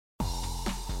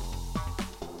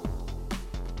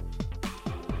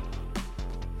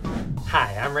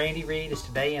Hi, I'm Randy Reed. It's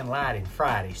Today in Lighting,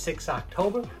 Friday, 6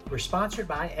 October. We're sponsored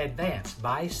by Advanced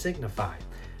by Signify,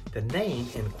 the name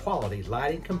in quality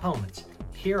lighting components.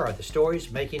 Here are the stories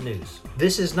making news.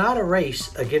 This is not a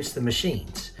race against the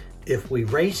machines. If we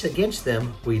race against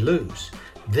them, we lose.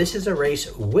 This is a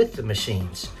race with the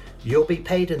machines. You'll be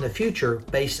paid in the future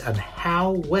based on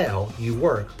how well you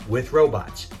work with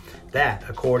robots. That,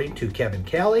 according to Kevin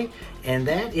Kelly, and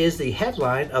that is the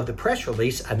headline of the press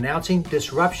release announcing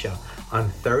Disruption on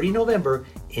 30 November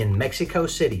in Mexico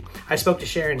City. I spoke to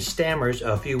Sharon Stammers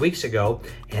a few weeks ago,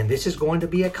 and this is going to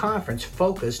be a conference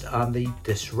focused on the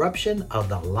disruption of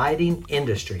the lighting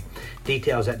industry.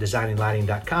 Details at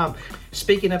designinglighting.com.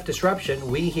 Speaking of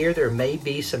disruption, we hear there may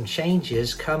be some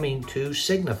changes coming to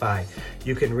Signify.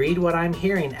 You can read what I'm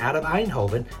hearing out of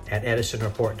Eindhoven at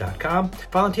edisonreport.com.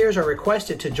 Volunteers are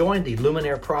requested to join the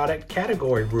Luminaire Product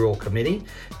Category Rule Committee.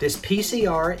 This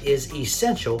PCR is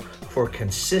essential for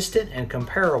consistent and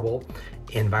comparable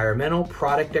environmental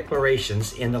product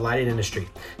declarations in the lighting industry.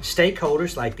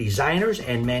 Stakeholders like designers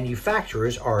and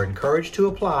manufacturers are encouraged to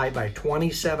apply by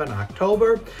 27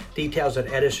 October. Details at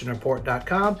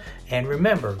edisonreport.com. And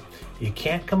remember, you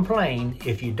can't complain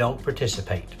if you don't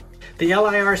participate. The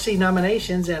LIRC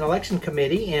Nominations and Election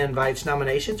Committee invites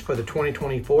nominations for the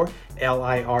 2024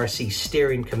 LIRC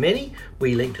Steering Committee.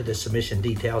 We link to the submission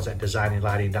details at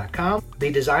designinglighting.com.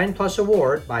 The Design Plus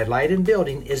Award by Light and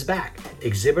Building is back.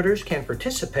 Exhibitors can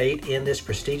participate in this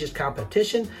prestigious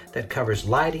competition that covers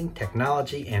lighting,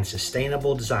 technology, and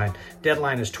sustainable design.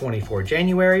 Deadline is 24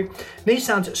 January.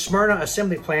 Nissan's Smyrna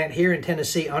assembly plant here in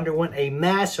Tennessee underwent a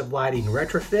massive lighting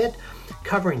retrofit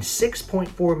covering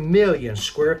 6.4 million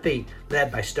square feet,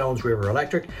 led by Stones River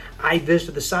Electric. I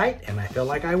visited the site and I feel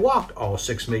like I walked all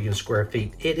 6 million square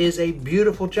feet. It is a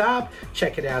beautiful job.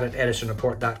 Check it out at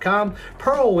edisonreport.com.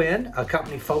 Pearlwind, a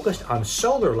company focused on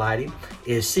solar lighting,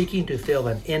 is seeking to fill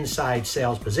an inside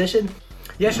sales position.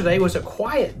 Yesterday was a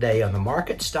quiet day on the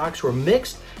market. Stocks were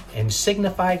mixed and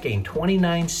Signify gained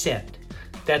 29 cents.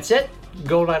 That's it.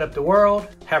 Go light up the world.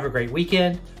 Have a great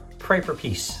weekend. Pray for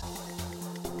peace.